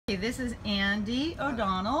Hey, this is Andy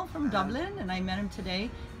O'Donnell from Dublin, and I met him today,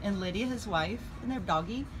 and Lydia, his wife, and their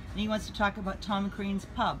doggy, and he wants to talk about Tom Crean's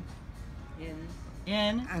pub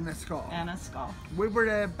in Anascall. We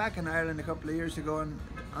were back in Ireland a couple of years ago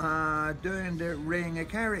and doing the Ring of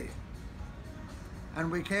Kerry,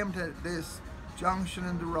 and we came to this junction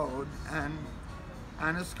in the road, and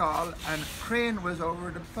Anascall, and Crean was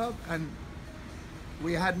over the pub, and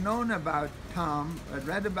we had known about Tom, I'd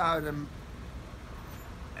read about him,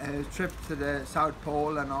 his trip to the South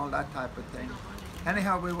Pole and all that type of thing.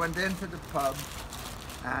 Anyhow, we went into the pub,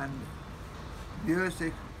 and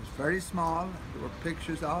music was very small. There were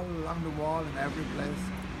pictures all along the wall in every place,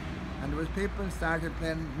 and there was people started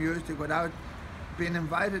playing music without being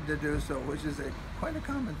invited to do so, which is quite a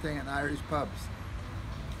common thing in Irish pubs.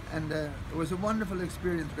 And it was a wonderful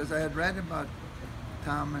experience because I had read about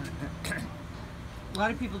Tom, and a lot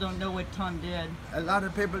of people don't know what Tom did. a lot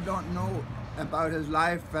of people don't know about his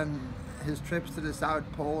life and his trips to the South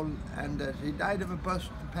Pole, and that he died of a burst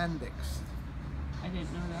appendix. I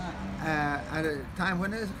didn't know that. At a time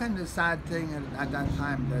when it was kind of a sad thing at that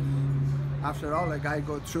time, that after all a guy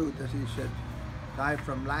go through, that he should die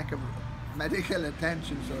from lack of medical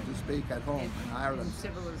attention, so to speak, at home in Ireland.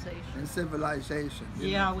 In civilization.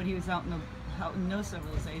 Yeah, when he was out in no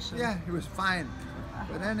civilization. Yeah, he was fine.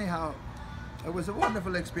 But anyhow, it was a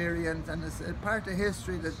wonderful experience, and it's a part of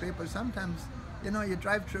history that people sometimes, you know, you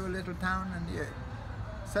drive through a little town and you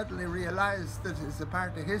suddenly realize that it's a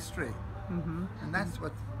part of history. And that's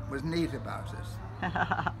what was neat about it.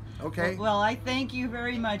 Okay? Well, I thank you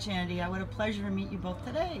very much, Andy. I had a pleasure to meet you both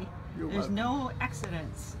today. There's welcome. No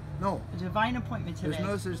accidents. No. A divine appointment today. There's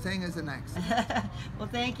no such thing as an accident. Well,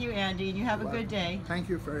 thank you, Andy, and you have a good day. Thank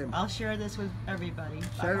you very much. I'll share this with everybody.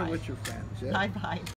 Share Bye-bye. it with your friends. Yeah? Bye-bye.